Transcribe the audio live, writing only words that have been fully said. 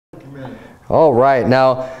All right.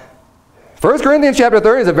 Now, 1 Corinthians chapter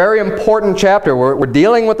 30 is a very important chapter. We're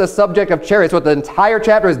dealing with the subject of charity. It's what the entire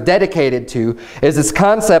chapter is dedicated to, is this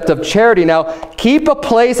concept of charity. Now, keep a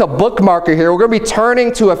bookmarker here. We're going to be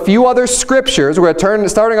turning to a few other scriptures. We're going to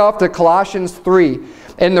starting off to Colossians 3.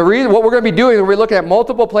 And the reason, what we're going to be doing is we're looking at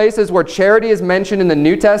multiple places where charity is mentioned in the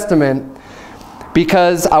New Testament,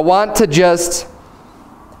 because I want to just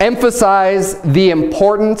emphasize the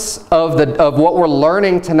importance of what we're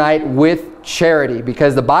learning tonight with charity,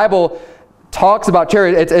 because the Bible talks about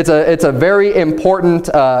charity. It's a very important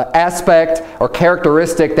aspect or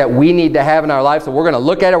characteristic that we need to have in our life. So we're going to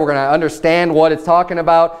look at it. We're going to understand what it's talking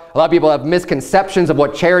about. A lot of people have misconceptions of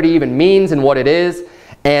what charity even means and what it is,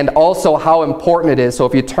 and also how important it is. So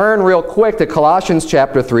if you turn real quick to Colossians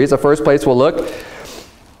chapter 3, it's the first place we'll look.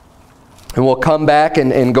 And we'll come back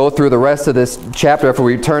and go through the rest of this chapter after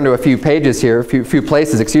we turn to a few pages here, a few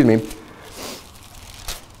places, excuse me.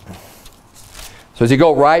 So as you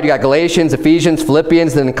go right, you got Galatians, Ephesians,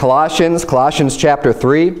 Philippians, then Colossians chapter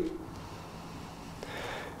 3.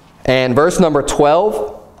 And verse number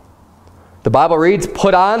 12, the Bible reads,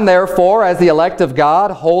 "Put on therefore as the elect of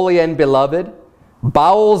God, holy and beloved,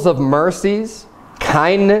 bowels of mercies,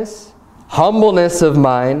 kindness, humbleness of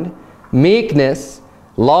mind, meekness,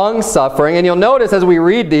 long-suffering." And you'll notice as we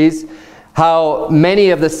read these how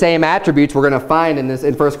many of the same attributes we're going to find in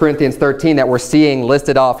 1 Corinthians 13 that we're seeing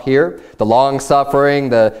listed off here. The long-suffering,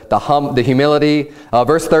 the humility.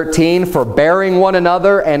 Verse 13, "Forbearing one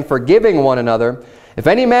another and forgiving one another. If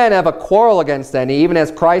any man have a quarrel against any, even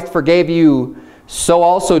as Christ forgave you, so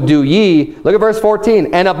also do ye." Look at verse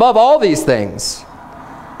 14. "And above all these things,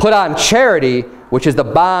 put on charity, which is the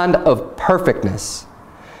bond of perfectness."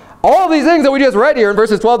 All of these things that we just read here in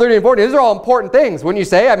verses 12, 13, and 14, these are all important things, wouldn't you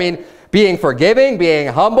say? I mean, being forgiving, being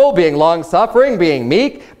humble, being long-suffering, being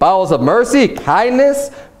meek, bowels of mercy,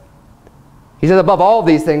 kindness. He says above all of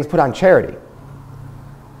these things, put on charity.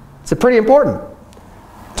 It's pretty important.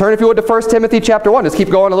 Turn, if you would, to 1 Timothy chapter 1. Just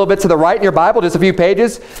keep going a little bit to the right in your Bible, just a few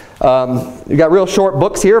pages. You got real short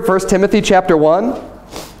books here. 1 Timothy chapter 1.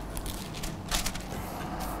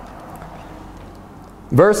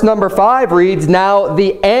 Verse number 5 reads, "Now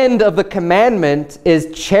the end of the commandment is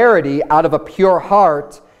charity out of a pure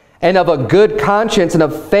heart and of a good conscience and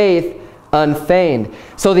of faith unfeigned."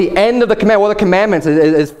 So the end of the commandment, well, the commandments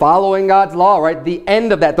is following God's law, right? The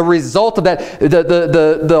end of that, the result of that,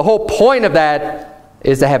 the whole point of that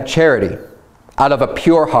is to have charity out of a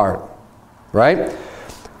pure heart, right?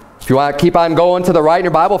 If you want to keep on going to the right in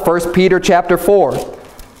your Bible, 1 Peter chapter 4.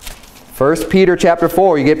 1 Peter chapter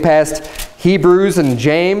 4, you get past Hebrews and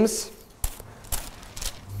James.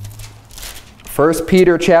 1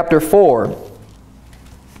 Peter chapter 4.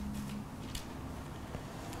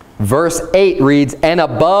 Verse 8 reads, "And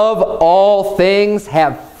above all things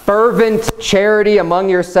have fervent charity among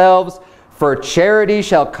yourselves, for charity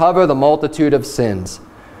shall cover the multitude of sins."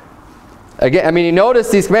 Again, I mean, you notice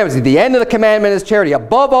these commandments. The end of the commandment is charity.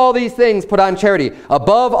 Above all these things, put on charity.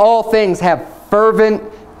 Above all things, have fervent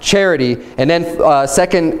charity. And then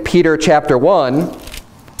 2 Peter chapter 1,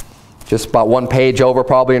 just about one page over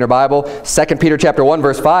probably in your Bible. 2 Peter chapter 1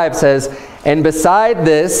 verse 5 says, "And beside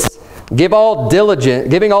this, giving all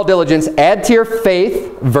diligence, add to your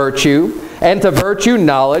faith virtue, and to virtue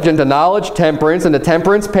knowledge, and to knowledge temperance, and to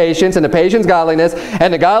temperance patience, and to patience godliness,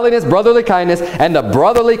 and to godliness brotherly kindness, and to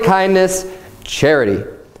brotherly kindness charity.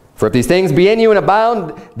 For if these things be in you and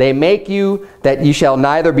abound, they make you that you shall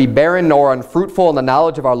neither be barren nor unfruitful in the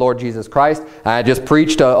knowledge of our Lord Jesus Christ." I just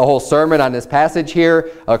preached a whole sermon on this passage here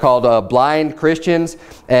called Blind Christians.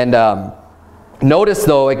 And notice,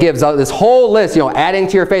 though, it gives this whole list, you know, adding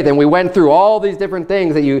to your faith. And we went through all these different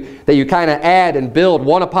things that you kind of add and build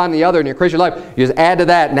one upon the other in your Christian life. You just add to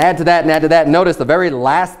that and add to that and add to that. And notice the very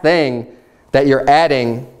last thing that you're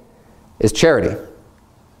adding is charity.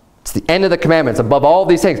 It's the end of the commandments, above all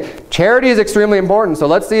these things. Charity is extremely important, so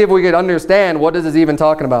let's see if we can understand what this is even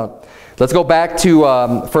talking about. Let's go back to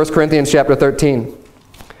 1 Corinthians chapter 13.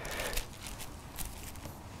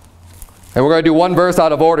 And we're going to do one verse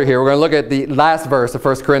out of order here. We're going to look at the last verse of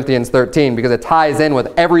 1 Corinthians 13 because it ties in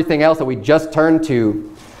with everything else that we just turned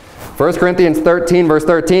to. 1 Corinthians 13 verse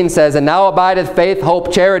 13 says, "And now abideth faith,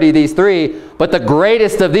 hope, charity, these three, but the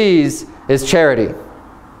greatest of these is charity."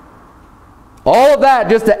 All of that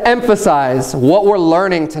just to emphasize what we're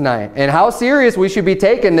learning tonight and how serious we should be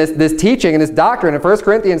taking this teaching and this doctrine in 1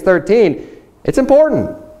 Corinthians 13. It's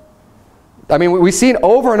important. I mean, we've seen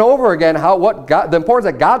over and over again the importance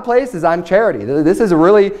that God places on charity. This is a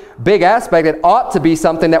really big aspect. It ought to be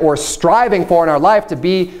something that we're striving for in our life, to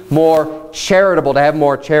be more charitable, to have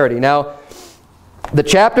more charity. Now, The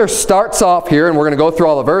chapter starts off here, and we're going to go through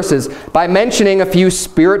all the verses, by mentioning a few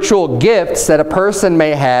spiritual gifts that a person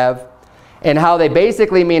may have and how they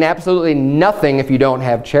basically mean absolutely nothing if you don't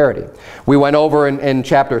have charity. We went over in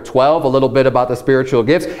chapter 12 a little bit about the spiritual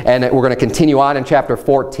gifts, and we're going to continue on in chapter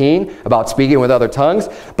 14 about speaking with other tongues.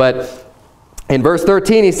 But in verse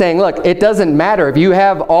 13, he's saying, look, it doesn't matter if you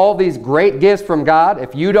have all these great gifts from God.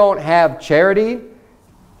 If you don't have charity,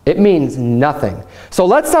 it means nothing. So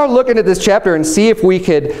let's start looking at this chapter and see if we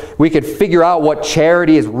could figure out what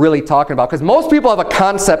charity is really talking about. Because most people have a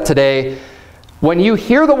concept today. When you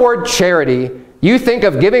hear the word charity, you think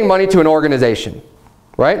of giving money to an organization,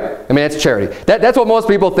 right? I mean, it's charity. That's what most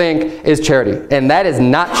people think is charity, and that is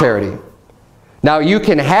not charity. Now, you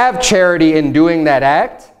can have charity in doing that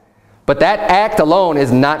act, but that act alone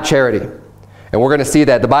is not charity. And we're going to see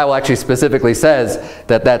that the Bible actually specifically says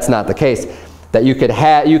that that's not the case, that you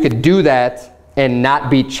could do that and not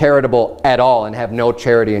be charitable at all and have no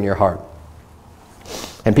charity in your heart.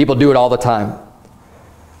 And people do it all the time.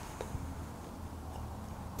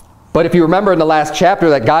 But if you remember in the last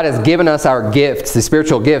chapter that God has given us our gifts, the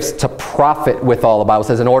spiritual gifts, to profit with all. The Bible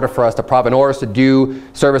says in order for us to profit, in order to do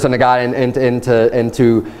service unto God and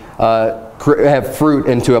to have fruit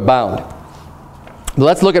and to abound.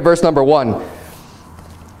 Let's look at verse number 1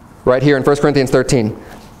 right here in 1 Corinthians 13.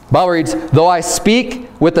 The Bible reads, though I speak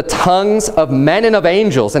with the tongues of men and of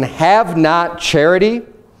angels and have not charity,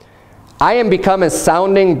 I am become as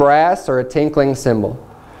sounding brass or a tinkling cymbal.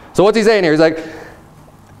 So what's he saying here? He's like,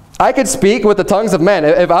 I could speak with the tongues of men.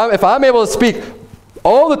 If I'm able to speak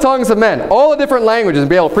all the tongues of men, all the different languages, and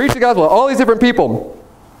be able to preach the gospel to all these different people,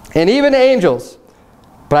 and even angels,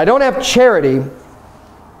 but I don't have charity,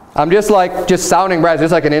 I'm just sounding brass,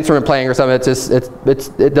 just like an instrument playing or something.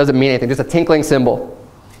 It doesn't mean anything, just a tinkling cymbal.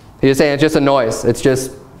 He's saying it's just a noise.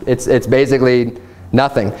 It's basically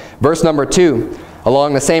nothing. Verse number 2,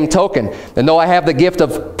 along the same token, and though I have the gift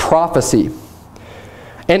of prophecy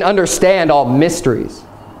and understand all mysteries.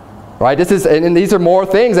 Right? And these are more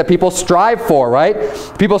things that people strive for, right?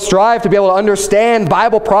 People strive to be able to understand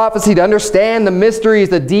Bible prophecy, to understand the mysteries,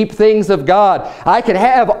 the deep things of God. I could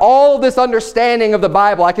have all of this understanding of the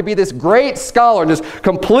Bible. I could be this great scholar and just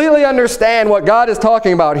completely understand what God is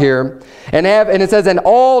talking about here. And it says, and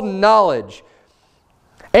all knowledge.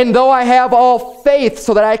 And though I have all faith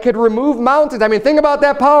so that I could remove mountains. I mean, think about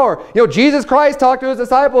that power. You know, Jesus Christ talked to his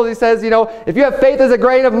disciples. He says, you know, if you have faith as a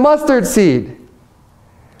grain of mustard seed,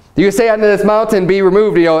 you say unto this mountain, be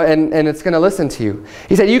removed, you know, and it's going to listen to you.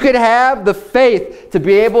 He said you could have the faith to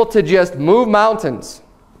be able to just move mountains.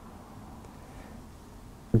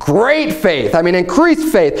 Great faith. I mean,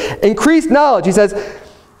 increased faith, increased knowledge. He says,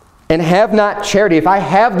 and have not charity. If I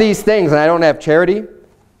have these things and I don't have charity,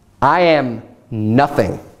 I am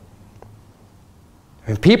nothing.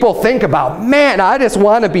 And people think about, man, I just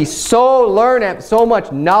want to have so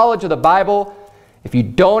much knowledge of the Bible. If you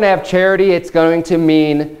don't have charity, it's going to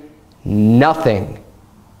mean nothing.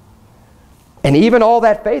 And even all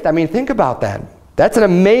that faith, I mean, think about that. That's an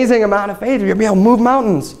amazing amount of faith. You'll be able to move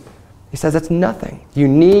mountains. He says it's nothing. You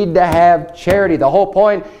need to have charity. The whole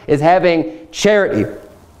point is having charity.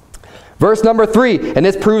 Verse number 3, and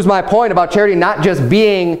this proves my point about charity not just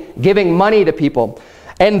giving money to people.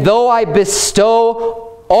 And though I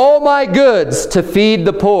bestow all my goods to feed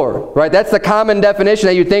the poor, right? That's the common definition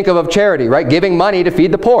that you think of charity, right? Giving money to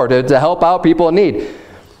feed the poor, to help out people in need.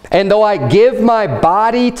 And though I give my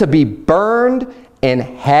body to be burned and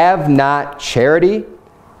have not charity,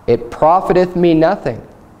 it profiteth me nothing.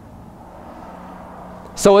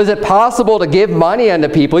 So is it possible to give money unto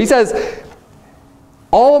people? He says,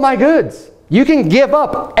 all of my goods. You can give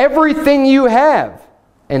up everything you have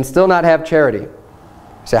and still not have charity. You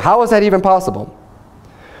say, how is that even possible?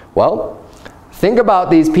 Well, think about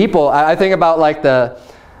these people. I think about like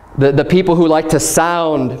the people who like to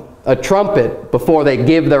sound a trumpet before they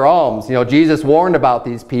give their alms. You know, Jesus warned about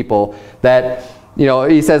these people that, you know,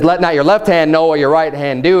 he says, let not your left hand know what your right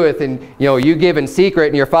hand doeth, and, you know, you give in secret,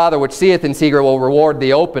 and your Father which seeth in secret will reward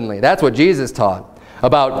thee openly. That's what Jesus taught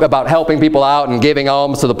about helping people out and giving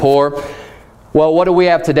alms to the poor. Well, what do we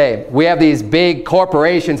have today? We have these big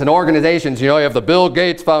corporations and organizations. You know, you have the Bill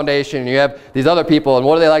Gates Foundation, and you have these other people, and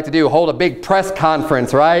what do they like to do? Hold a big press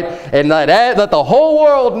conference, right? And let the whole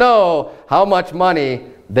world know how much money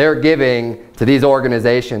they're giving to these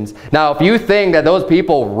organizations. Now, if you think that those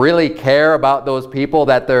people really care about those people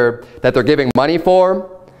that they're giving money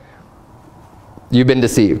for, you've been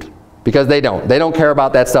deceived. Because they don't care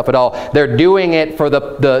about that stuff at all. They're doing it for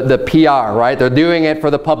the PR, right? They're doing it for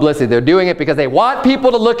the publicity. They're doing it because they want people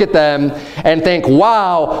to look at them and think,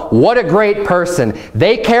 wow, what a great person.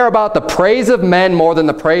 They care about the praise of men more than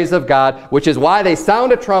the praise of God, which is why they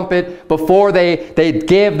sound a trumpet before they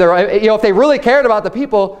give their, if they really cared about the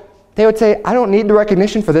people, they would say, I don't need the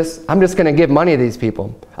recognition for this. I'm just going to give money to these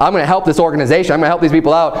people. I'm going to help this organization. I'm going to help these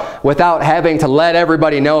people out without having to let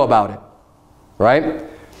everybody know about it, right?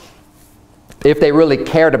 If they really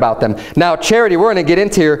cared about them. Now, charity, we're going to get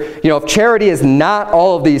into here, if charity is not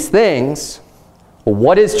all of these things, well,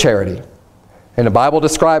 what is charity? And the Bible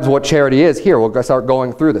describes what charity is here. We'll start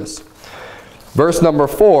going through this. Verse number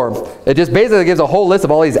 4, it just basically gives a whole list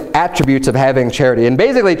of all these attributes of having charity. And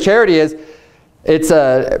basically, charity is,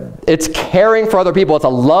 it's caring for other people. It's a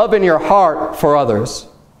love in your heart for others.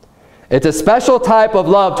 It's a special type of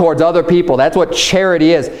love towards other people. That's what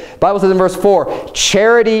charity is. The Bible says in verse 4,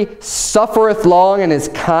 charity suffereth long and is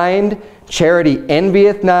kind. Charity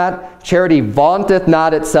envieth not. Charity vaunteth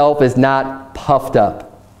not itself, is not puffed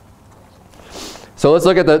up. So let's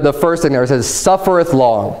look at the first thing there. It says, suffereth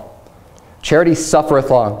long. Charity suffereth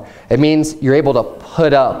long. It means you're able to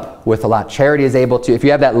put up with a lot. Charity is able to, if you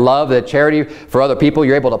have that love, that charity for other people,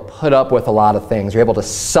 you're able to put up with a lot of things. You're able to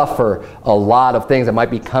suffer a lot of things that might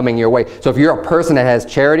be coming your way. So if you're a person that has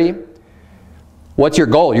charity, what's your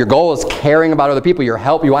goal? Your goal is caring about other people. You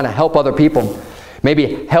want to help other people.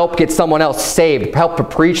 Maybe help get someone else saved. Help to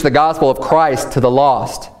preach the gospel of Christ to the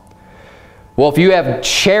lost. Well, if you have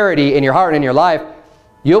charity in your heart and in your life,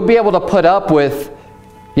 you'll be able to put up with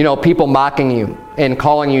people mocking you and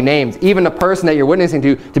calling you names. Even the person that you're witnessing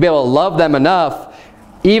to be able to love them enough,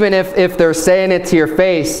 even if they're saying it to your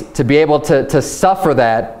face, to be able to suffer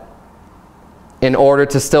that in order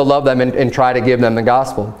to still love them and try to give them the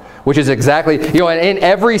gospel. Which is exactly, in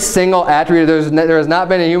every single attribute, there has not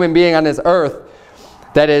been a human being on this earth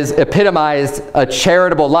that has epitomized a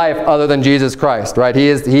charitable life other than Jesus Christ, right? He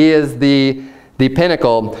is the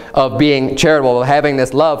pinnacle of being charitable, of having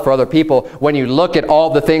this love for other people. When you look at all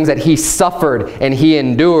the things that he suffered and he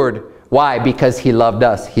endured, why? Because he loved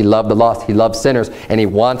us. He loved the lost. He loved sinners, and he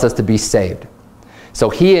wants us to be saved. So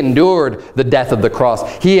he endured the death of the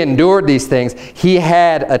cross. He endured these things. He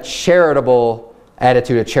had a charitable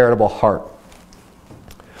attitude, a charitable heart.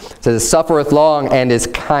 It says, suffereth long and is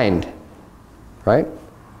kind, right?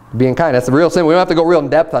 Being kind, that's the real sin. We don't have to go real in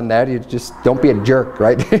depth on that. You just don't be a jerk,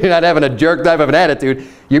 right? You're not having a jerk type of an attitude.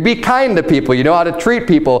 You be kind to people. You know how to treat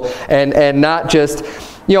people and not just,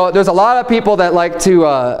 there's a lot of people that like to,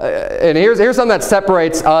 and here's something that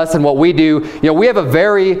separates us and what we do. We have a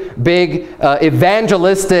very big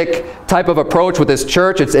evangelistic type of approach with this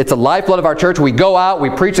church. It's a lifeblood of our church. We go out, we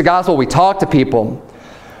preach the gospel, we talk to people.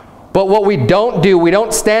 But what we don't do, we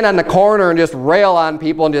don't stand on the corner and just rail on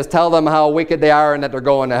people and just tell them how wicked they are and that they're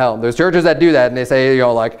going to hell. There's churches that do that, and they say,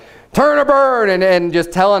 like, turn or burn, and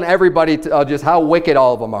just telling everybody just how wicked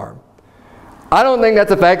all of them are. I don't think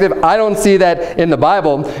that's effective. I don't see that in the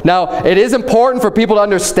Bible. Now, it is important for people to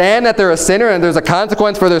understand that they're a sinner and there's a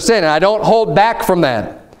consequence for their sin, and I don't hold back from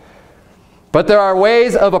that. But there are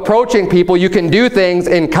ways of approaching people. You can do things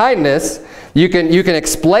in kindness. You can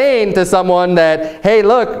explain to someone that, hey,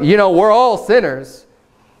 look, we're all sinners.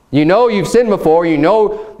 You've sinned before.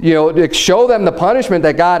 Show them the punishment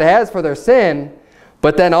that God has for their sin,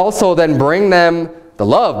 but then also bring them the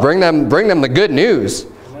love, bring them the good news.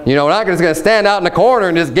 We're not just going to stand out in the corner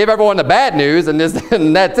and just give everyone the bad news and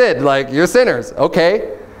that's it. Like, you're sinners.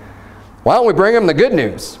 Okay. Why don't we bring them the good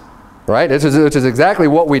news? Right? Which is exactly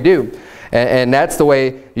what we do. And that's the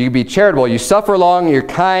way you be charitable. You suffer long, you're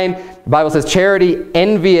kind. The Bible says charity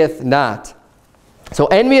envieth not. So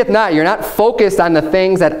envieth not. You're not focused on the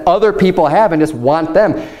things that other people have and just want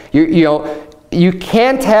them. You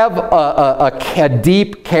can't have a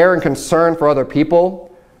deep care and concern for other people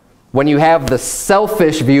when you have the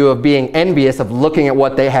selfish view of being envious, of looking at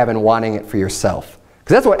what they have and wanting it for yourself.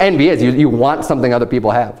 Because that's what envy is. You want something other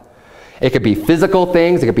people have. It could be physical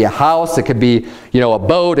things. It could be a house. It could be, a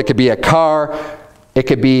boat. It could be a car. It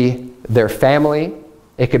could be their family.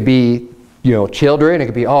 It could be, children. It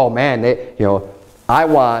could be, oh man, I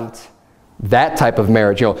want that type of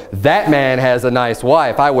marriage. That man has a nice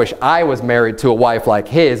wife. I wish I was married to a wife like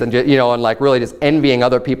his, and and like really just envying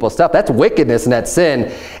other people's stuff. That's wickedness and that's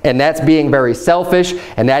sin, and that's being very selfish.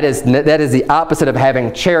 And that is the opposite of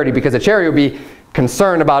having charity, because a charity would be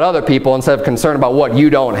concerned about other people instead of concerned about what you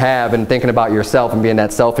don't have and thinking about yourself and being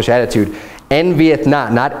that selfish attitude. envieth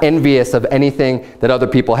not envious of anything that other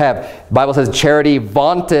people have. The Bible says charity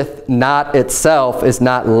vaunteth not itself, is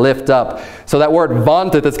not lift up. So that word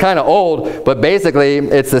vaunteth is kind of old, but basically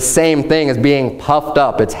it's the same thing as being puffed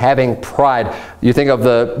up. It's having pride. You think of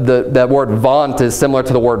that word vaunt is similar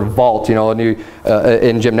to the word vault. You know, and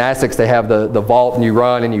in gymnastics they have the vault, and you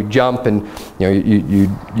run and you jump, and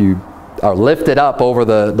you are lifted up over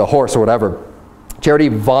the horse or whatever. Charity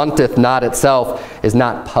vaunteth not itself, is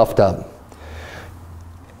not puffed up.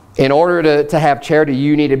 In order to have charity,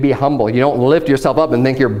 you need to be humble. You don't lift yourself up and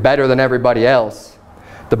think you're better than everybody else.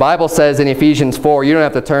 The Bible says in Ephesians 4, you don't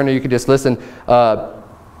have to turn, or you can just listen. I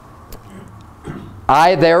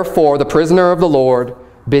therefore, the prisoner of the Lord,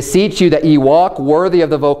 beseech you that ye walk worthy of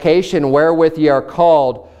the vocation wherewith ye are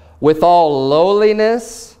called, with all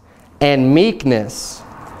lowliness and meekness,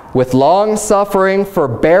 with long suffering,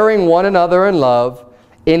 forbearing one another in love,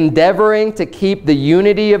 endeavoring to keep the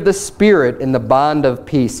unity of the Spirit in the bond of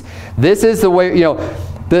peace. This is the way, you know,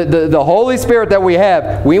 the Holy Spirit that we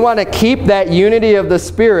have, we want to keep that unity of the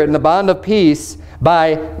Spirit in the bond of peace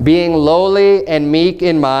by being lowly and meek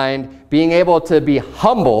in mind, being able to be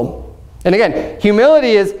humble. And again,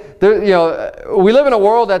 humility is, you know, we live in a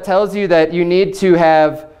world that tells you that you need to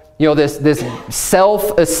have, you know, this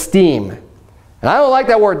self-esteem. And I don't like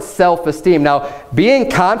that word self-esteem. Now, being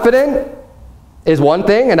confident is one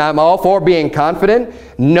thing, and I'm all for being confident.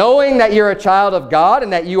 Knowing that you're a child of God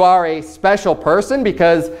and that you are a special person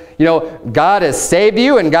because, you know, God has saved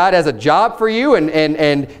you and God has a job for you,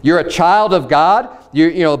 and you're a child of God.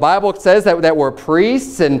 You know, the Bible says that we're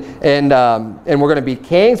priests and we're going to be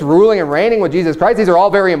kings, ruling and reigning with Jesus Christ. These are all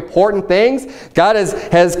very important things. God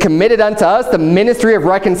has committed unto us the ministry of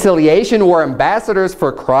reconciliation. We're ambassadors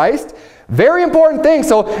for Christ. Very important thing.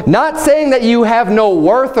 So not saying that you have no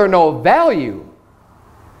worth or no value.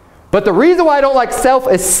 But the reason why I don't like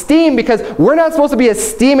self-esteem, because we're not supposed to be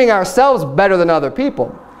esteeming ourselves better than other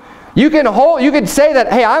people. You could say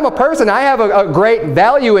that, hey, I'm a person, I have a great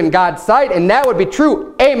value in God's sight, and that would be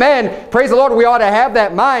true. Amen. Praise the Lord, we ought to have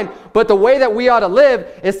that mind. But the way that we ought to live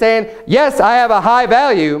is saying, yes, I have a high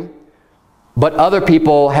value, but other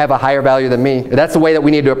people have a higher value than me. That's the way that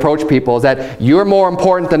we need to approach people, is that you're more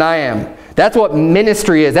important than I am. That's what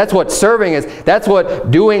ministry is. That's what serving is. That's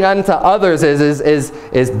what doing unto others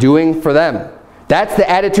is doing for them. That's the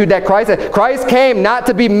attitude that Christ had. Christ came not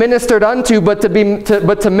to be ministered unto, but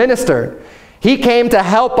to minister. He came to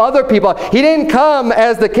help other people. He didn't come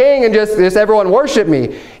as the king and just everyone worship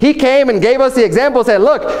me. He came and gave us the example, said,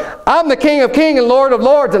 look, I'm the King of kings and Lord of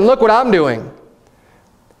lords, and look what I'm doing.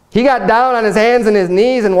 He got down on his hands and his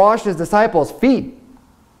knees and washed his disciples' feet.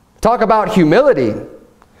 Talk about humility.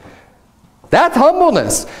 That's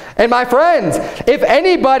humbleness. And my friends, if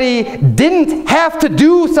anybody didn't have to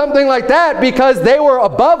do something like that because they were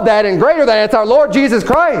above that and greater than, it's our Lord Jesus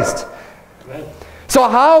Christ. Amen. So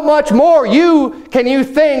how much more can you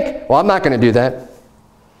think, well, I'm not going to do that.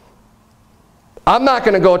 I'm not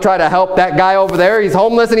going to go try to help that guy over there. He's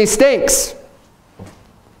homeless and he stinks.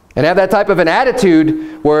 And have that type of an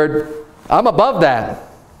attitude where I'm above that.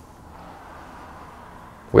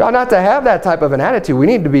 We ought not to have that type of an attitude. We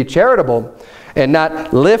need to be charitable and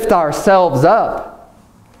not lift ourselves up.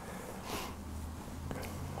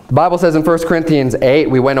 The Bible says in 1 Corinthians 8,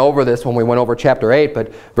 we went over this when we went over chapter 8,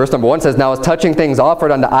 but verse number 1 says, now as touching things offered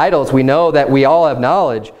unto idols, we know that we all have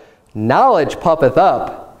knowledge. Knowledge puffeth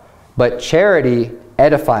up, but charity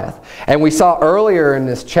edifieth. And we saw earlier in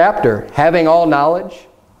this chapter, having all knowledge,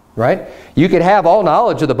 right? You could have all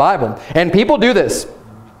knowledge of the Bible. And people do this.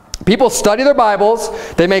 People study their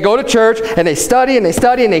Bibles, they may go to church, and they study, and they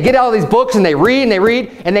study, and they get all these books, and they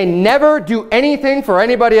read, and they never do anything for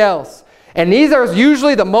anybody else. And these are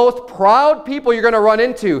usually the most proud people you're going to run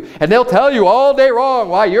into. And they'll tell you all day long,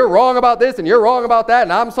 why you're wrong about this, and you're wrong about that,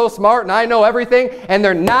 and I'm so smart, and I know everything. And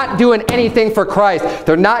they're not doing anything for Christ.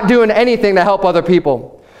 They're not doing anything to help other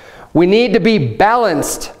people. We need to be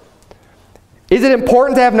balanced. Is it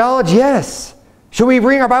important to have knowledge? Yes. Should we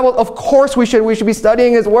read our Bible? Of course we should. We should be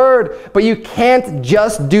studying His Word. But you can't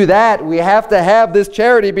just do that. We have to have this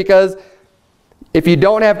charity, because if you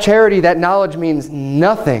don't have charity, that knowledge means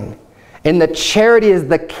nothing. And the charity is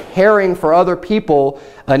the caring for other people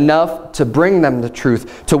enough to bring them the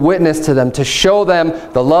truth, to witness to them, to show them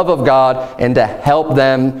the love of God, and to help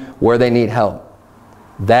them where they need help.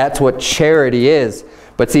 That's what charity is.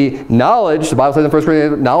 But see, knowledge, the Bible says in 1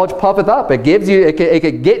 Corinthians, knowledge puffeth up. It gives you, it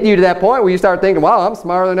could get you to that point where you start thinking, wow, I'm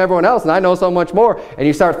smarter than everyone else, and I know so much more. And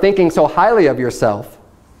you start thinking so highly of yourself.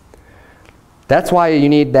 That's why you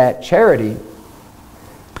need that charity.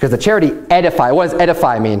 Because the charity edify. What does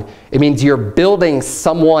edify mean? It means you're building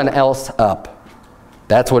someone else up.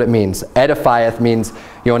 That's what it means. Edifieth means,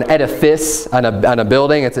 an edifice on a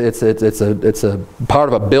building. It's a part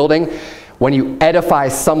of a building. When you edify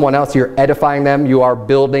someone else, you're edifying them. You are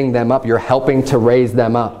building them up. You're helping to raise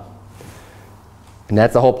them up. And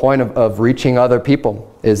that's the whole point of reaching other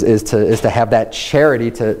people, is to have that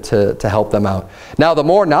charity to help them out. Now, the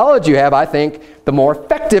more knowledge you have, I think, the more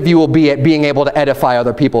effective you will be at being able to edify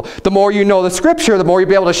other people. The more you know the Scripture, the more you'll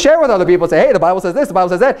be able to share with other people, say, hey, the Bible says this, the Bible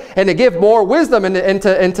says that, and to give more wisdom and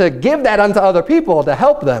to give that unto other people to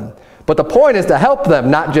help them. But the point is to help them,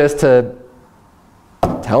 not just to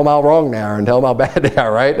tell them how wrong they are and tell them how bad they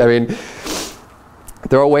are, right? I mean,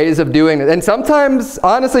 there are ways of doing it. And sometimes,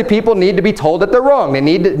 honestly, people need to be told that they're wrong. They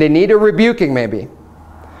need a rebuking, maybe.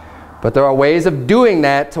 But there are ways of doing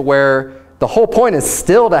that to where the whole point is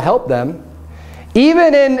still to help them.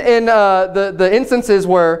 Even in the instances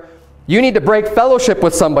where you need to break fellowship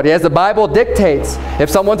with somebody, as the Bible dictates. If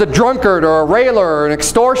someone's a drunkard or a railer or an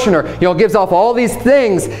extortioner, gives off all these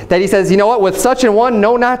things that he says, you know what, with such an one,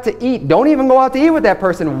 know not to eat. Don't even go out to eat with that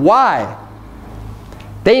person. Why?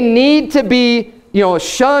 They need to be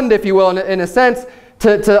shunned, if you will, in a sense,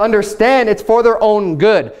 to understand it's for their own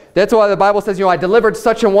good. That's why the Bible says, I delivered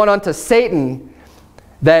such a one unto Satan,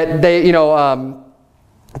 that they,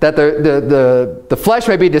 that the flesh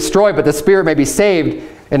may be destroyed, but the spirit may be saved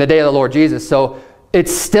in the day of the Lord Jesus. So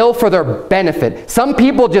it's still for their benefit. Some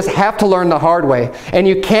people just have to learn the hard way. And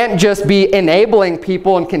you can't just be enabling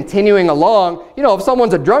people and continuing along. If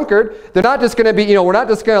someone's a drunkard, they're not just going to be, we're not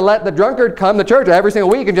just going to let the drunkard come to church every single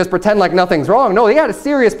week and just pretend like nothing's wrong. No, they got a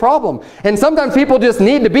serious problem. And sometimes people just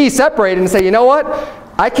need to be separated and say, you know what?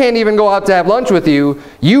 I can't even go out to have lunch with you.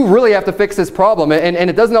 You really have to fix this problem. And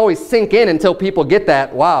it doesn't always sink in until people get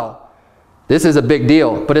that, wow, this is a big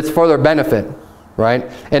deal. But it's for their benefit.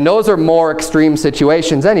 Right? And those are more extreme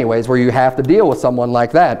situations anyways, where you have to deal with someone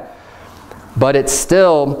like that. But it's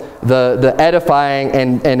still the edifying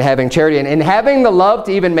and having charity and having the love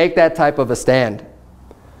to even make that type of a stand.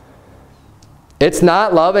 It's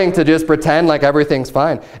not loving to just pretend like everything's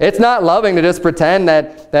fine. It's not loving to just pretend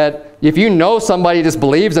that if you know somebody just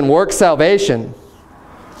believes in works salvation,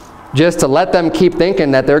 just to let them keep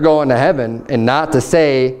thinking that they're going to heaven and not to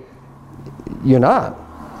say you're not.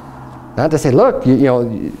 Not to say, look,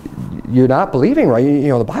 you're not believing right.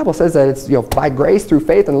 The Bible says that it's by grace through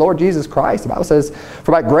faith in the Lord Jesus Christ. The Bible says,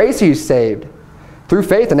 for by grace are you saved through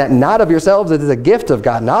faith, and that not of yourselves, it is a gift of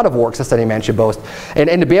God, not of works, lest any man should boast. And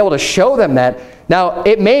to be able to show them that. Now,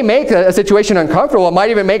 it may make a situation uncomfortable. It might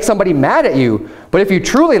even make somebody mad at you. But if you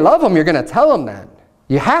truly love them, you're going to tell them that.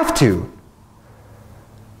 You have to.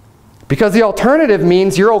 Because the alternative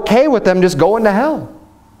means you're okay with them just going to hell.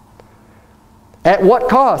 At what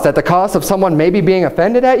cost? At the cost of someone maybe being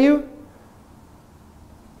offended at you?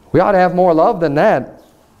 We ought to have more love than that.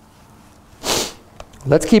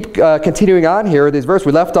 Let's keep continuing on here with these verses.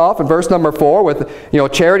 We left off in verse number 4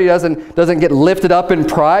 with, charity doesn't get lifted up in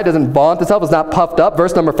pride, doesn't vaunt itself, is not puffed up.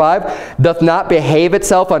 Verse number 5, doth not behave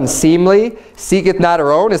itself unseemly, seeketh not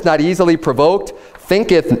her own, is not easily provoked,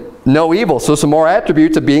 thinketh no evil. So some more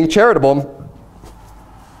attributes of being charitable.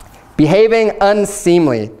 Behaving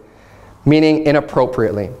unseemly. Meaning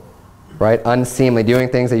inappropriately, right? Unseemly, doing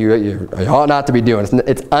things that you ought not to be doing.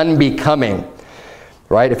 It's unbecoming,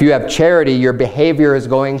 right? If you have charity, your behavior is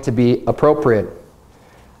going to be appropriate.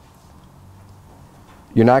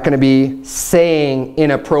 You're not going to be saying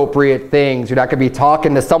inappropriate things. You're not going to be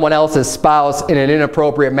talking to someone else's spouse in an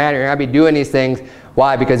inappropriate manner. You're not going to be doing these things.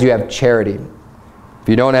 Why? Because you have charity. If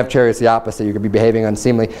you don't have charity, it's the opposite. You're going to be behaving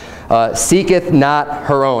unseemly. Seeketh not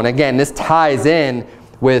her own. Again, this ties in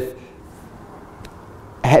with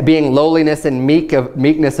being lowliness and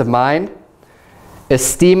meekness of mind,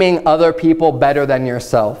 esteeming other people better than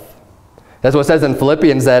yourself. That's what it says in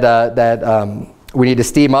Philippians, that we need to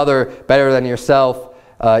esteem other better than yourself,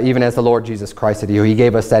 even as the Lord Jesus Christ did. He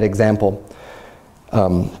gave us that example.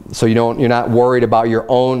 So you're not worried about your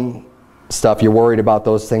own stuff. You're worried about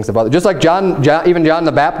those things of others. Just like even John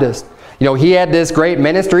the Baptist. He had this great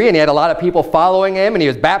ministry, and he had a lot of people following him, and he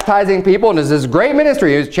was baptizing people, and it was this great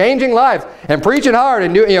ministry. He was changing lives and preaching hard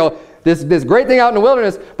and doing, this great thing out in the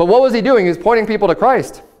wilderness. But what was he doing? He was pointing people to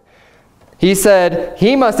Christ. He said,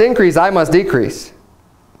 he must increase, I must decrease.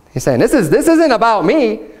 He's saying, this isn't about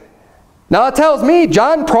me. Now it tells me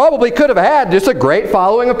John probably could have had just a great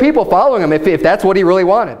following of people following him if that's what he really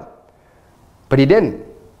wanted. But he didn't.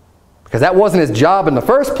 Because that wasn't his job in the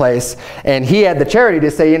first place, and he had the charity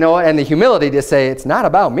to say, and the humility to say, it's not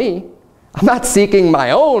about me. I'm not seeking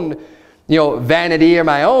my own, vanity or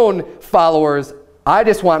my own followers. I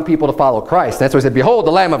just want people to follow Christ. And that's why he said, behold,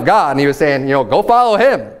 the Lamb of God. And he was saying, go follow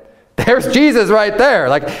him. There's Jesus right there.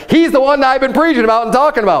 Like, he's the one that I've been preaching about and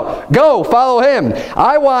talking about. Go, follow him.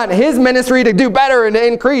 I want his ministry to do better and to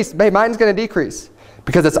increase. Hey, mine's going to decrease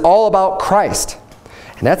because it's all about Christ.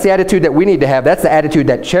 And that's the attitude that we need to have. That's the attitude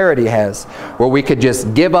that charity has, where we could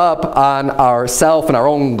just give up on ourselves and our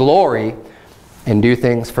own glory and do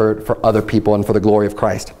things for other people and for the glory of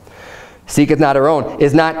Christ. Seeketh not our own,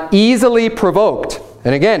 is not easily provoked.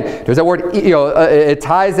 And again, there's that word, it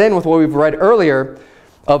ties in with what we've read earlier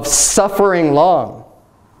of suffering long.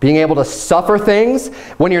 Being able to suffer things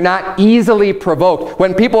when you're not easily provoked.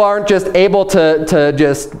 When people aren't just able to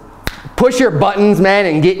just push your buttons, man,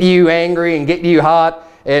 and get you angry and get you hot.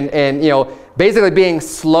 And basically being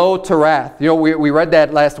slow to wrath. We read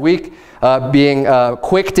that last week, being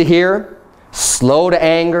quick to hear, slow to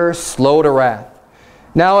anger, slow to wrath.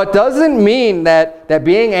 Now, it doesn't mean that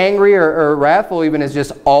being angry or wrathful even is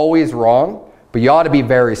just always wrong, but you ought to be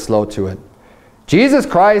very slow to it. Jesus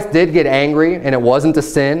Christ did get angry, and it wasn't a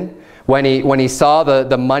sin, when he saw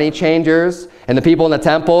the money changers and the people in the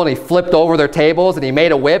temple, and he flipped over their tables, and he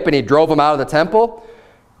made a whip, and he drove them out of the temple.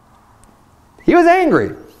 He was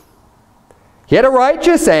angry. He had a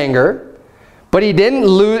righteous anger, but he didn't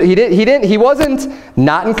lose. He wasn't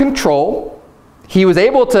not in control. He was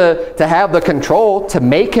able to have the control to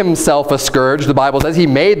make himself a scourge. The Bible says he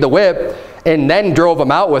made the whip and then drove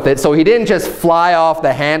him out with it. So he didn't just fly off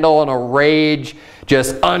the handle in a rage,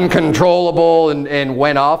 just uncontrollable, and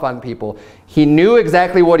went off on people. He knew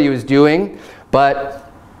exactly what he was doing,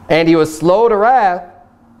 and he was slow to wrath.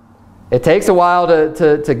 It takes a while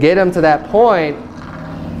to get him to that point,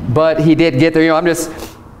 but he did get there. I'm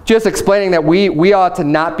just explaining that we ought to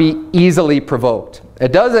not be easily provoked.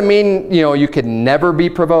 It doesn't mean you could never be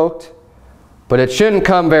provoked, but it shouldn't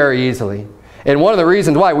come very easily. And one of the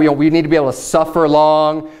reasons why we need to be able to suffer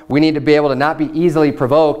long, we need to be able to not be easily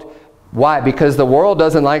provoked. Why? Because the world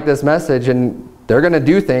doesn't like this message, and they're going to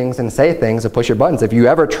do things and say things and push your buttons. If you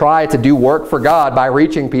ever try to do work for God by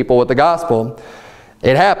reaching people with the gospel,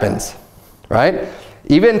 it happens. Right?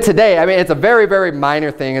 Even today, I mean, it's a very, very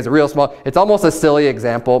minor thing. It's a real small, it's almost a silly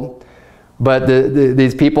example. But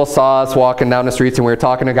these people saw us walking down the streets, and we were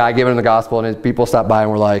talking to a guy, giving him the gospel, and his people stopped by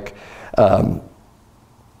and were like,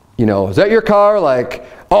 is that your car? Like,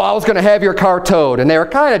 oh, I was going to have your car towed. And they were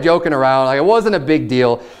kind of joking around. Like, it wasn't a big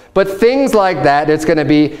deal. But things like that, it's going to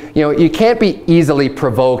be, you can't be easily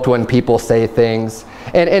provoked when people say things.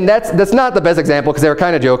 And that's not the best example, because they were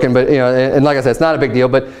kind of joking. But, and like I said, it's not a big deal.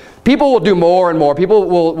 But people will do more and more. People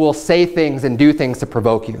will say things and do things to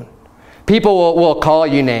provoke you. People will call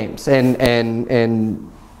you names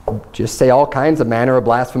and just say all kinds of manner of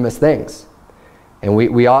blasphemous things. And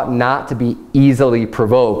we ought not to be easily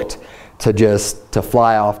provoked to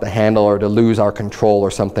fly off the handle or to lose our control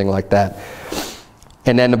or something like that.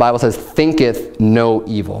 And then the Bible says, thinketh no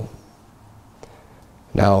evil.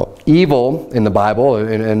 Now, evil in the Bible,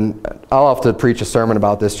 and I'll have to preach a sermon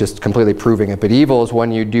about this, just completely proving it, but evil is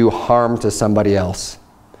when you do harm to somebody else.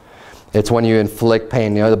 It's when you inflict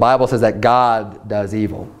pain. The Bible says that God does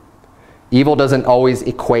evil. Evil doesn't always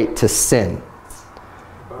equate to sin.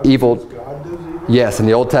 Evil, God does evil? Yes, in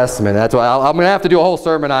the Old Testament. That's why I'm going to have to do a whole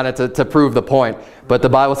sermon on it to prove the point. But the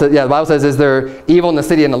Bible says, is there evil in the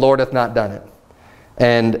city, and the Lord hath not done it.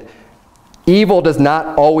 And evil does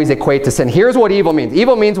not always equate to sin. Here's what evil means.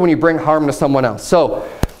 Evil means when you bring harm to someone else. So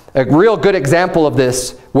a real good example of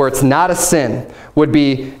this, where it's not a sin, would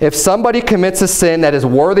be if somebody commits a sin that is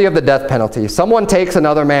worthy of the death penalty. Someone takes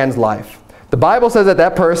another man's life. The Bible says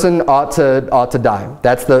that person ought to die.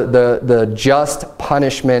 That's the just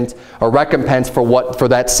punishment or recompense for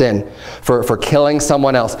that sin, for killing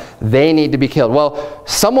someone else. They need to be killed. Well,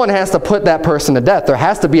 someone has to put that person to death. There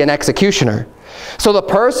has to be an executioner. So the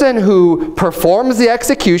person who performs the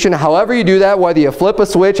execution, however you do that, whether you flip a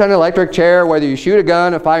switch on an electric chair, whether you shoot a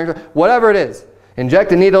gun, a fire, whatever it is,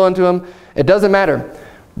 inject a needle into him, it doesn't matter.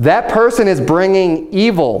 That person is bringing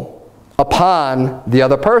evil upon the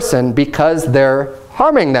other person because they're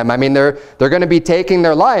harming them. I mean, they're going to be taking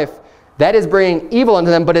their life. That is bringing evil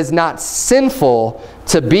into them, but it's not sinful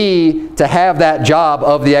to have that job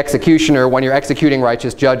of the executioner when you're executing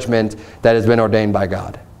righteous judgment that has been ordained by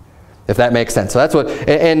God. If that makes sense. So that's what,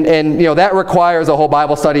 and that requires a whole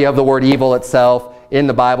Bible study of the word evil itself in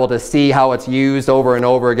the Bible to see how it's used over and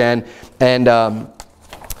over again. And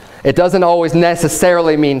it doesn't always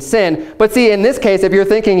necessarily mean sin. But see, in this case, if you're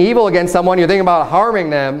thinking evil against someone, you're thinking about harming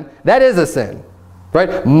them, that is a sin.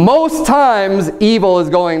 Right? Most times, evil is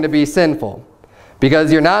going to be sinful,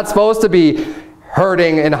 because you're not supposed to be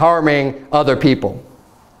hurting and harming other people.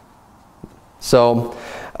 So,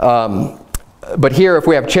 but here, if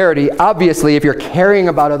we have charity, obviously, if you're caring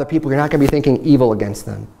about other people, you're not going to be thinking evil against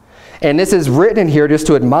them. And this is written in here just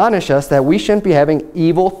to admonish us that we shouldn't be having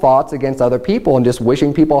evil thoughts against other people and just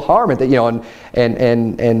wishing people harm, and,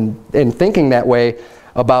 and thinking that way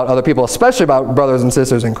about other people, especially about brothers and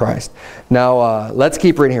sisters in Christ. Now, let's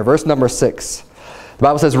keep reading here. Verse number 6. The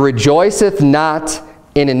Bible says, rejoiceth not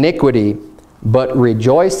in iniquity, but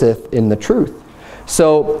rejoiceth in the truth.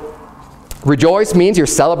 So, rejoice means you're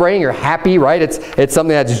celebrating, you're happy, right? It's something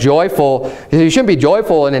that's joyful. You shouldn't be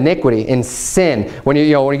joyful in iniquity, in sin. When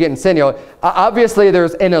you get in sin, obviously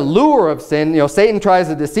there's an allure of sin. Satan tries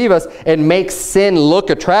to deceive us and make sin look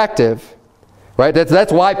attractive, right?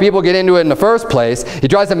 That's why people get into it in the first place. He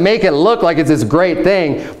tries to make it look like it's this great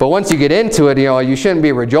thing, but once you get into it, you shouldn't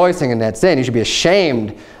be rejoicing in that sin. You should be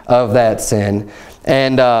ashamed of that sin.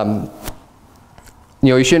 And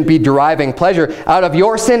you shouldn't be deriving pleasure out of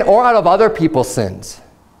your sin or out of other people's sins.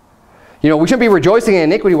 We shouldn't be rejoicing in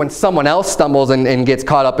iniquity when someone else stumbles and gets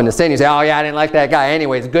caught up in the sin. You say, oh yeah, I didn't like that guy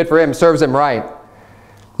anyways. Good for him, serves him right.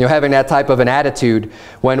 Having that type of an attitude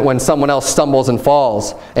when someone else stumbles and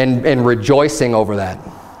falls and rejoicing over that.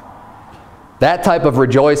 That type of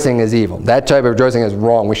rejoicing is evil. That type of rejoicing is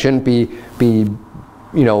wrong. We shouldn't be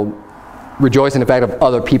rejoicing in the fact of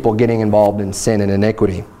other people getting involved in sin and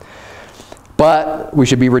iniquity. But we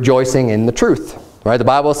should be rejoicing in the truth, right? The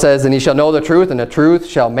Bible says, and ye shall know the truth, and the truth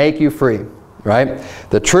shall make you free, right?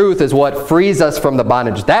 The truth is what frees us from the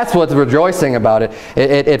bondage. That's what's rejoicing about it.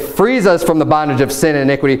 It frees us from the bondage of sin and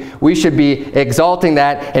iniquity. We should be exalting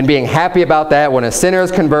that and being happy about that. When a sinner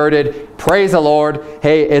is converted, praise the Lord.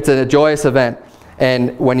 Hey, it's a joyous event.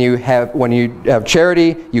 And when you have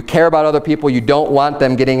charity, you care about other people. You don't want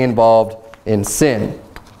them getting involved in sin.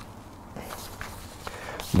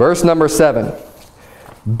 Verse number 7,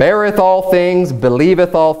 beareth all things,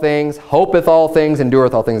 believeth all things, hopeth all things,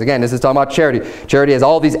 endureth all things. Again, this is talking about charity. Charity has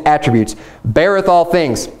all these attributes. Beareth all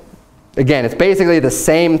things. Again, it's basically the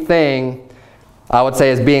same thing, I would say,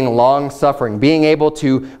 as being long-suffering. Being able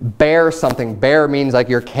to bear something. Bear means like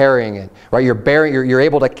you're carrying it, right? You're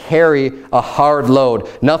able to carry a hard load.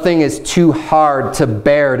 Nothing is too hard to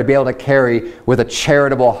bear to be able to carry with a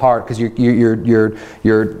charitable heart, because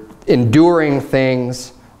you're enduring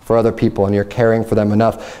things for other people, and you're caring for them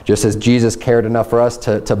enough, just as Jesus cared enough for us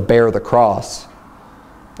to bear the cross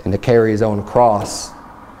and to carry his own cross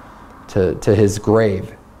to his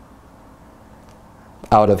grave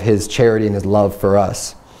out of his charity and his love for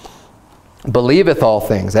us. Believeth all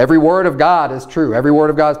things. Every word of God is true. Every word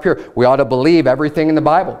of God is pure. We ought to believe everything in the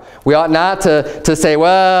Bible. We ought not to say,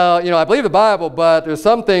 well, I believe the Bible, but there's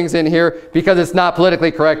some things in here, because it's not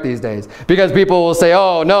politically correct these days. Because people will say,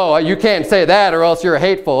 oh, no, you can't say that, or else you're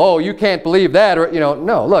hateful. Oh, you can't believe that. Or,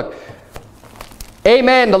 no, look.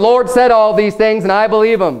 Amen. The Lord said all these things, and I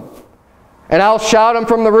believe them. And I'll shout them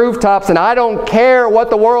from the rooftops, and I don't care what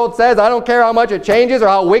the world says. I don't care how much it changes or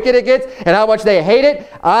how wicked it gets and how much they hate it.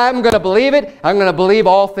 I'm going to believe it. I'm going to believe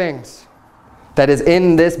all things that is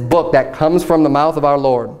in this book that comes from the mouth of our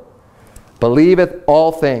Lord. Believeth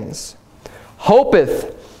all things.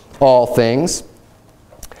 Hopeth all things.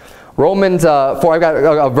 Romans 4, I've got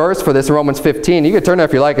a verse for this in Romans 15. You can turn there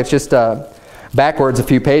if you like. It's just backwards a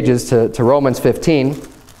few pages to Romans 15.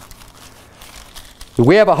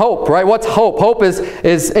 We have a hope, right? What's hope? Hope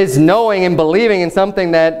is knowing and believing in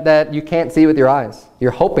something that you can't see with your eyes.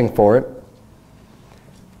 You're hoping for it.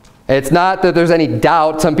 It's not that there's any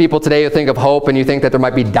doubt. Some people today think of hope and you think that there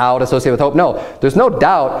might be doubt associated with hope. No, there's no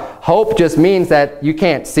doubt. Hope just means that you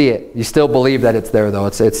can't see it. You still believe that it's there, though.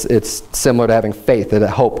 It's similar to having faith, that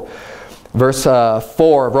hope. Verse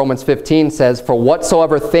 4 of Romans 15 says, for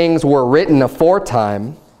whatsoever things were written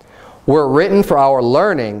aforetime were written for our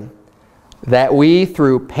learning, that we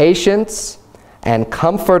through patience and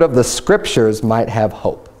comfort of the Scriptures might have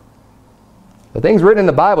hope. The things written in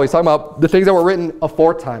the Bible, he's talking about the things that were written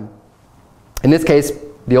aforetime. In this case,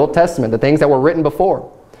 the Old Testament, the things that were written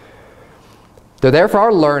before. They're there for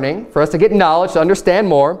our learning, for us to get knowledge, to understand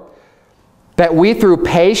more, that we through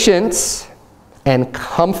patience and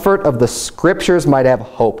comfort of the Scriptures might have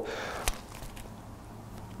hope.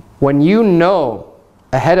 When you know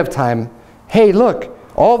ahead of time, hey, look,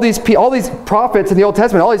 all these prophets in the Old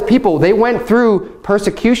Testament, all these people, they went through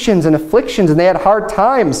persecutions and afflictions and they had hard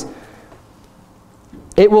times.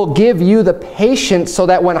 It will give you the patience so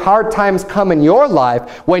that when hard times come in your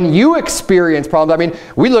life, when you experience problems, I mean,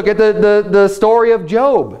 we look at the story of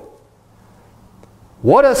Job.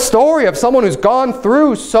 What a story of someone who's gone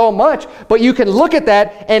through so much. But you can look at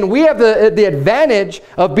that, and we have the advantage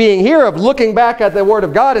of being here, of looking back at the Word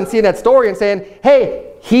of God and seeing that story and saying, hey,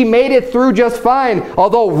 he made it through just fine.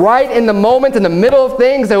 Although right in the moment, in the middle of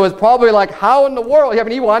things, it was probably like, how in the world? I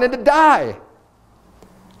mean, he wanted to die.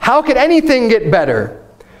 How could anything get better?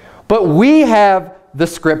 But we have the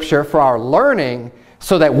scripture for our learning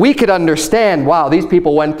so that we could understand, wow, these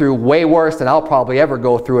people went through way worse than I'll probably ever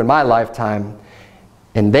go through in my lifetime.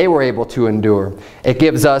 And they were able to endure. It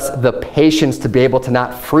gives us the patience to be able to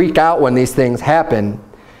not freak out when these things happen,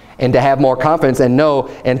 and to have more confidence and know,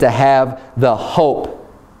 and to have the hope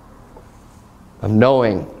of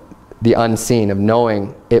knowing the unseen, of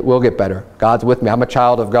knowing it will get better. God's with me. I'm a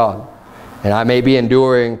child of God. And I may be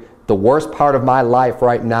enduring the worst part of my life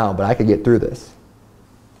right now, but I could get through this.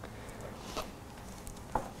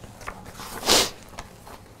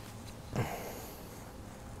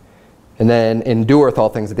 And then endureth all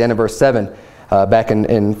things at the end of verse 7, back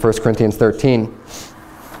in 1 Corinthians 13.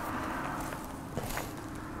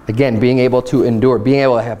 Again, being able to endure, being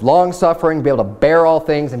able to have long suffering, be able to bear all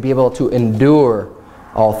things, and be able to endure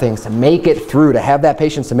all things, to make it through, to have that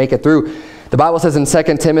patience to make it through. The Bible says in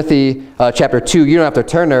 2 Timothy chapter 2, you don't have to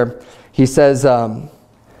turn there, he says,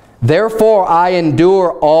 therefore I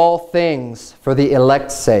endure all things for the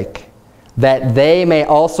elect's sake, that they may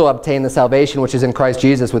also obtain the salvation which is in Christ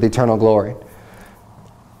Jesus with eternal glory.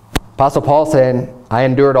 Apostle Paul saying, I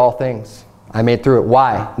endured all things. I made through it.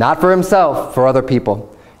 Why? Not for himself, for other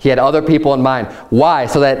people. He had other people in mind. Why?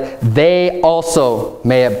 So that they also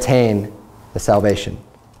may obtain the salvation.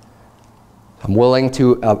 I'm willing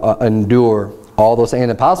to endure all those things.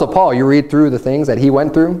 And Apostle Paul, you read through the things that he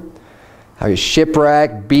went through, how he was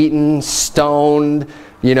shipwrecked, beaten, stoned,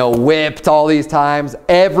 whipped all these times,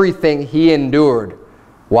 everything he endured.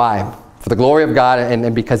 Why? For the glory of God,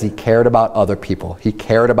 and because he cared about other people. He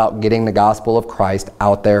cared about getting the gospel of Christ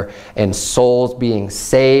out there and souls being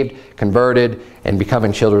saved, converted, and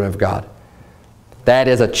becoming children of God. That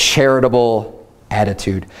is a charitable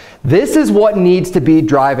attitude. This is what needs to be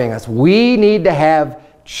driving us. We need to have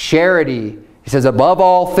charity. He says, above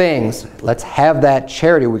all things, let's have that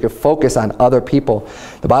charity. We can focus on other people.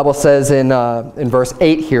 The Bible says in verse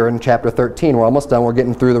 8 here in chapter 13, we're almost done. We're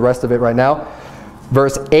getting through the rest of it right now.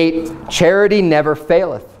 Verse 8, charity never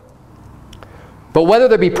faileth. But whether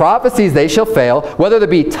there be prophecies, they shall fail. Whether there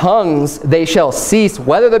be tongues, they shall cease.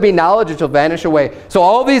 Whether there be knowledge, it shall vanish away. So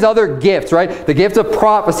all these other gifts, right? The gift of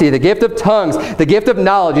prophecy, the gift of tongues, the gift of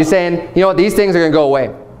knowledge. He's saying, you know what? These things are going to go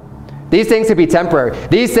away. These things can be temporary.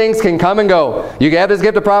 These things can come and go. You can have this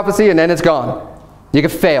gift of prophecy and then it's gone. You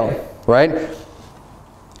can fail, right?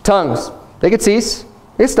 Tongues, they could cease.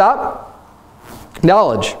 They could stop.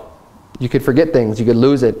 Knowledge, you could forget things. You could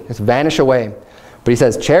lose it. It's vanish away. But he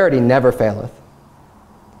says, charity never faileth.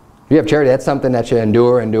 If you have charity, that's something that you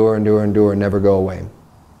endure, and never go away.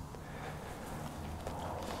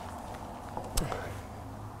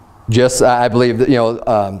 Just, I believe,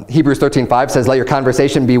 that, Hebrews 13:5 says, let your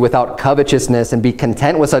conversation be without covetousness, and be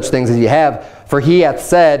content with such things as you have. For he hath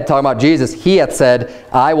said, talking about Jesus, he hath said,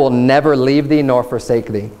 I will never leave thee nor forsake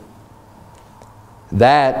thee.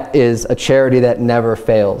 That is a charity that never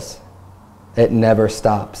fails. It never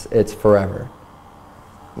stops. It's forever.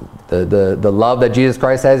 The love that Jesus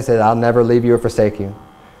Christ has, he says, I'll never leave you or forsake you.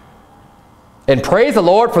 And praise the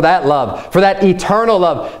Lord for that love, for that eternal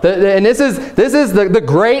love. And this is the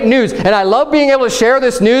great news. And I love being able to share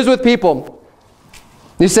this news with people.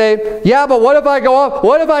 You say, yeah, but what if I go off?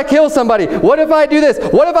 What if I kill somebody? What if I do this?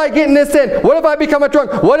 What if I get in this sin? What if I become a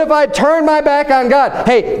drunk? What if I turn my back on God?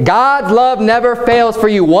 Hey, God's love never fails for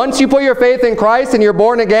you. Once you put your faith in Christ and you're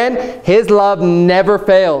born again, his love never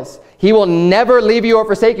fails. He will never leave you or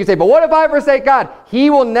forsake you. You say, but what if I forsake God? He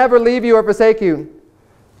will never leave you or forsake you.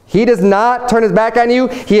 He does not turn his back on you.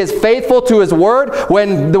 He is faithful to his word.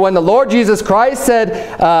 When the Lord Jesus Christ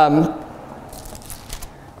said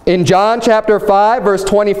in John chapter 5, verse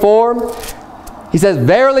 24, he says,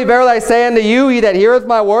 verily, verily, I say unto you, he that heareth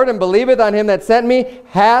my word and believeth on him that sent me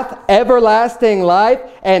hath everlasting life,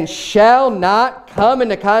 and shall not come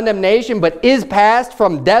into condemnation, but is passed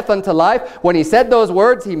from death unto life. When he said those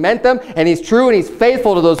words, he meant them, and he's true and he's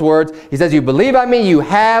faithful to those words. He says, you believe on me, you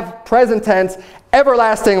have, present tense,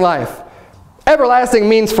 everlasting life. Everlasting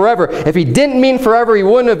means forever. If he didn't mean forever, he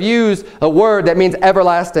wouldn't have used a word that means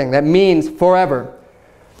everlasting, that means forever.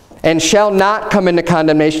 And shall not come into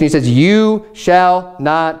condemnation. He says, you shall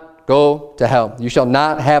not go to hell. You shall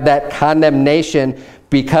not have that condemnation,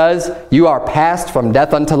 because you are passed from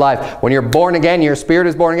death unto life. When you're born again, your spirit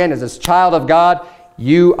is born again as a child of God,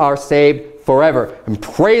 you are saved forever. And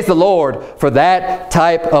praise the Lord for that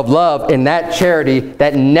type of love and that charity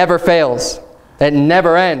that never fails. It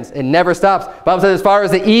never ends. It never stops. The Bible says, as far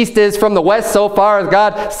as the east is from the west, so far as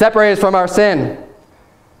God separates from our sin.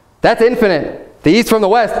 That's infinite. The east from the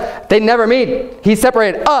west, they never meet. He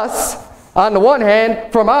separated us on the one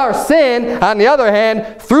hand from our sin on the other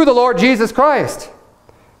hand through the Lord Jesus Christ.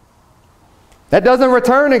 That doesn't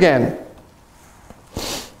return again.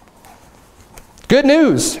 Good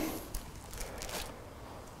news.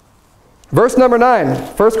 Verse number 9,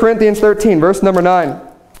 1 Corinthians 13, verse number 9.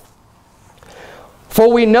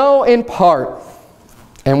 For we know in part,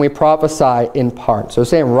 and we prophesy in part. So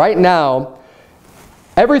saying right now,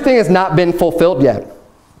 everything has not been fulfilled yet.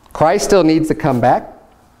 Christ still needs to come back.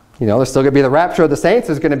 You know, there's still going to be the rapture of the saints.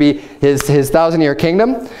 There's going to be his 1,000-year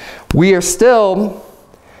kingdom. We are still,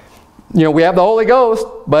 you know, we have the Holy Ghost,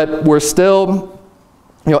 but we're still,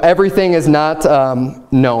 you know, everything is not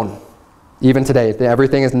known. Even today,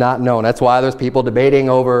 everything is not known. That's why there's people debating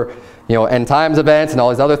over, you know, end times events and all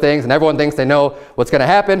these other things, and everyone thinks they know what's going to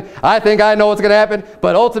happen. I think I know what's going to happen,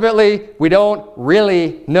 but ultimately, we don't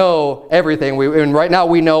really know everything. And right now,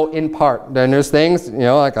 we know in part. And there's things, you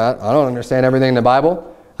know, like I don't understand everything in the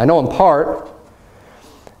Bible. I know in part.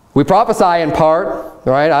 We prophesy in part,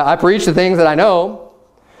 right? I preach the things that I know.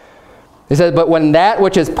 He says, but when that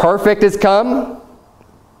which is perfect is come,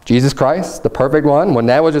 Jesus Christ, the perfect one, when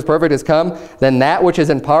that which is perfect is come, then that which is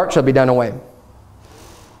in part shall be done away.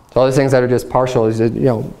 So all these things that are just partial, he said, you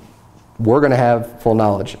know, we're going to have full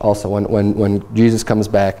knowledge also when Jesus comes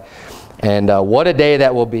back. And what a day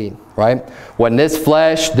that will be, right? When this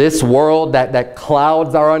flesh, this world that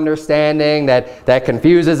clouds our understanding, that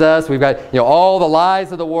confuses us, we've got, you know, all the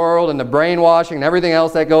lies of the world and the brainwashing and everything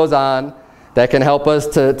else that goes on, that can help us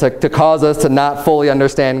to cause us to not fully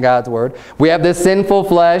understand God's Word. We have this sinful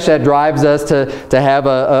flesh that drives us to have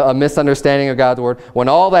a misunderstanding of God's Word. When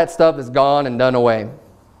all that stuff is gone and done away,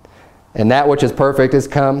 and that which is perfect is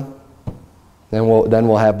come, then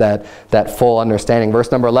we'll have that full understanding.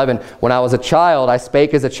 Verse number 11, when I was a child, I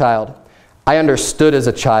spake as a child. I understood as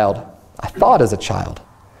a child. I thought as a child.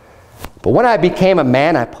 But when I became a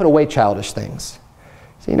man, I put away childish things.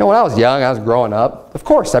 So, you know, when I was young, I was growing up, of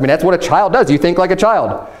course, I mean, that's what a child does. You think like a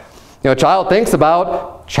child. You know, a child thinks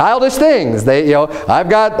about childish things. They, you know, I've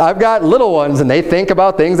got little ones, and they think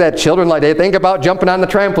about things that children like. They think about jumping on the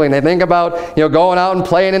trampoline. They think about, you know, going out and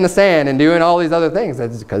playing in the sand and doing all these other things.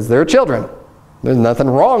 That's because they're children. There's nothing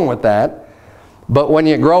wrong with that. But when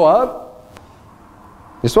you grow up,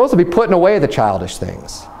 you're supposed to be putting away the childish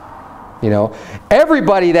things. You know,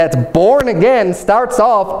 everybody that's born again starts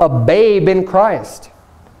off a babe in Christ.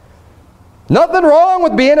 Nothing wrong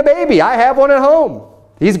with being a baby. I have one at home.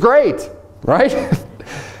 He's great, right?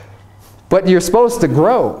 But you're supposed to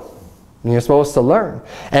grow. And you're supposed to learn.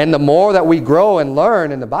 And the more that we grow and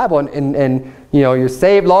learn in the Bible, and you know, you're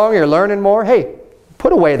saved longer, you're learning more, hey,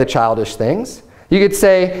 put away the childish things. You could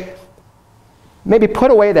say, maybe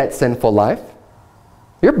put away that sinful life.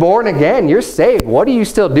 You're born again. You're saved. What are you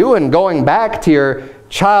still doing going back to your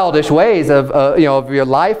childish ways of, you know, of your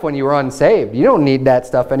life when you were unsaved? You don't need that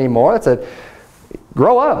stuff anymore.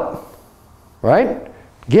 Grow up, right?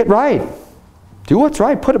 Get right. Do what's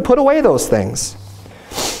right. Put away those things.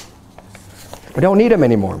 We don't need them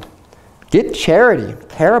anymore. Get charity.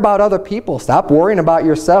 Care about other people. Stop worrying about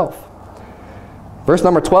yourself. Verse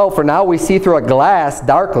number 12, for now we see through a glass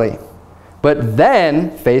darkly, but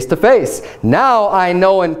then face to face. Now I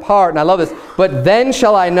know in part, and I love this, but then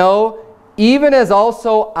shall I know, even as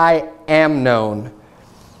also I am known.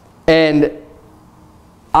 And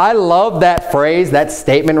I love that phrase, that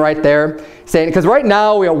statement right there, saying, because right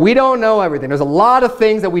now we don't know everything. There's a lot of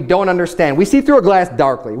things that we don't understand. We see through a glass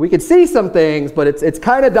darkly. We can see some things, but it's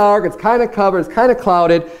kind of dark, it's kind of covered, it's kind of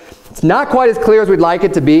clouded. It's not quite as clear as we'd like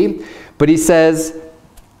it to be. But he says,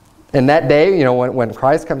 in that day, you know, when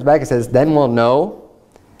Christ comes back, he says, then we'll know,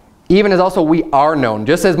 even as also we are known.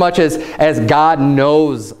 Just as much as God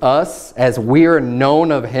knows us, as we're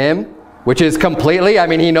known of him, which is completely, I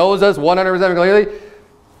mean, he knows us 100% completely.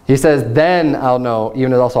 He says, then I'll know,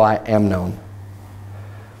 even as also I am known.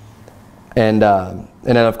 And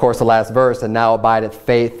then, of course, the last verse, and now abideth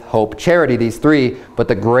faith, hope, charity, these three, but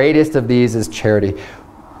the greatest of these is charity.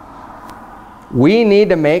 We need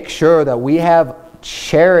to make sure that we have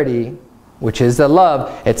charity, which is the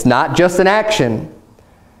love. It's not just an action.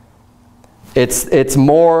 It's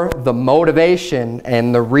more the motivation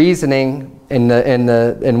and the reasoning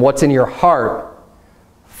and what's in your heart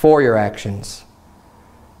for your actions.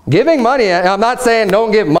 Giving money, I'm not saying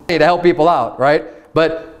don't give money to help people out, right?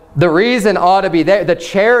 But the reason ought to be there. The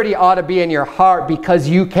charity ought to be in your heart because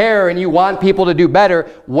you care and you want people to do better.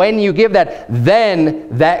 When you give that, then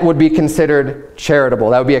that would be considered charitable.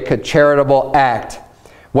 That would be a charitable act.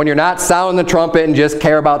 When you're not sounding the trumpet and just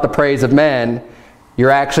care about the praise of men, you're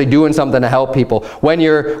actually doing something to help people. When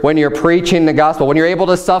you're preaching the gospel, when you're able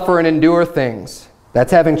to suffer and endure things,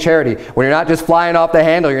 that's having charity. When you're not just flying off the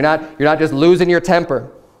handle, you're not just losing your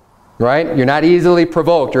temper. right? You're not easily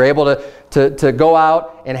provoked. You're able to go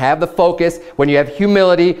out and have the focus. When you have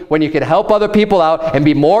humility, when you can help other people out and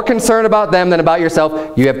be more concerned about them than about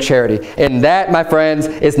yourself, you have charity. And that, my friends,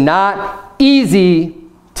 is not easy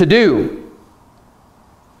to do.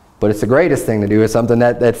 But it's the greatest thing to do. It's something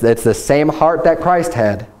that's the same heart that Christ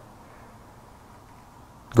had.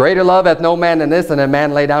 Greater love hath no man than this, than a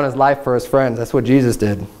man lay down his life for his friends. That's what Jesus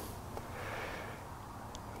did.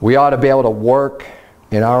 We ought to be able to work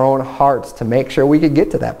in our own hearts to make sure we could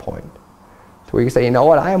get to that point. So we can say, you know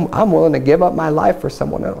what, I'm willing to give up my life for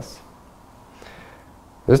someone else.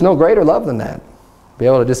 There's no greater love than that. Be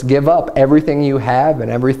able to just give up everything you have and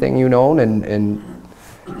everything you own, and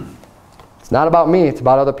it's not about me, it's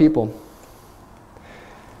about other people.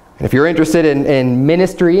 And if you're interested in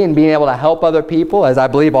ministry and being able to help other people, as I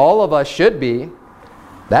believe all of us should be,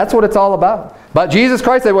 that's what it's all about. But Jesus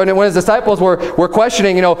Christ said when his disciples were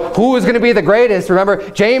questioning, you know, who is going to be the greatest? Remember,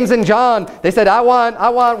 James and John, they said, I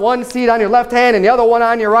want one seat on your left hand and the other one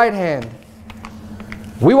on your right hand.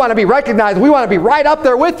 We want to be recognized. We want to be right up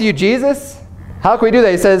there with you, Jesus. How can we do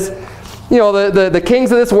that? He says, you know, the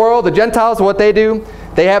kings of this world, the Gentiles, what they do,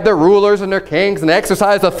 they have their rulers and their kings and they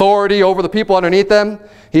exercise authority over the people underneath them.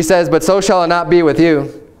 He says, but so shall it not be with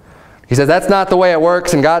you. He says, that's not the way it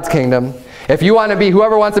works in God's kingdom. If you want to be,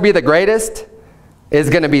 whoever wants to be the greatest is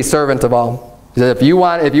going to be servant of all. He says, if you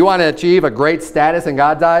want to achieve a great status in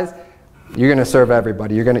God's eyes, you're going to serve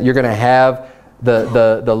everybody. You're going to have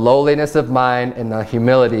the lowliness of mind and the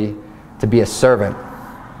humility to be a servant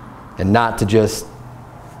and not to just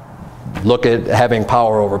look at having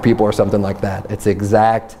power over people or something like that. It's the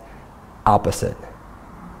exact opposite.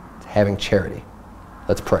 It's having charity.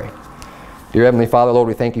 Let's pray. Dear Heavenly Father, Lord,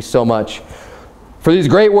 we thank you so much for these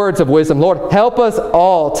great words of wisdom. Lord, help us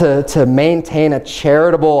all to maintain a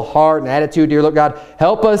charitable heart and attitude, dear Lord God.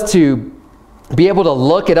 Help us to be able to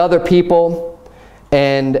look at other people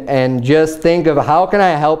and just think of how can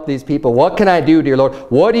I help these people? What can I do, dear Lord?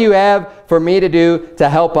 What do you have for me to do to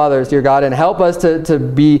help others, dear God? And help us to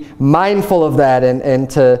be mindful of that and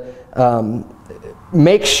to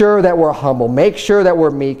make sure that we're humble, make sure that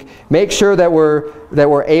we're meek, make sure that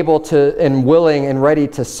we're able to and willing and ready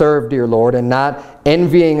to serve, dear Lord, and not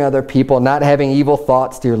envying other people, not having evil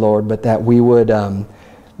thoughts, dear Lord, but that we would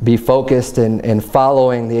be focused and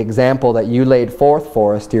following the example that you laid forth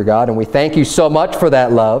for us, dear God. And we thank you so much for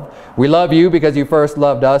that love. We love you because you first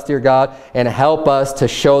loved us, dear God, and help us to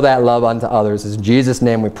show that love unto others. In Jesus'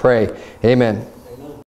 name we pray. Amen.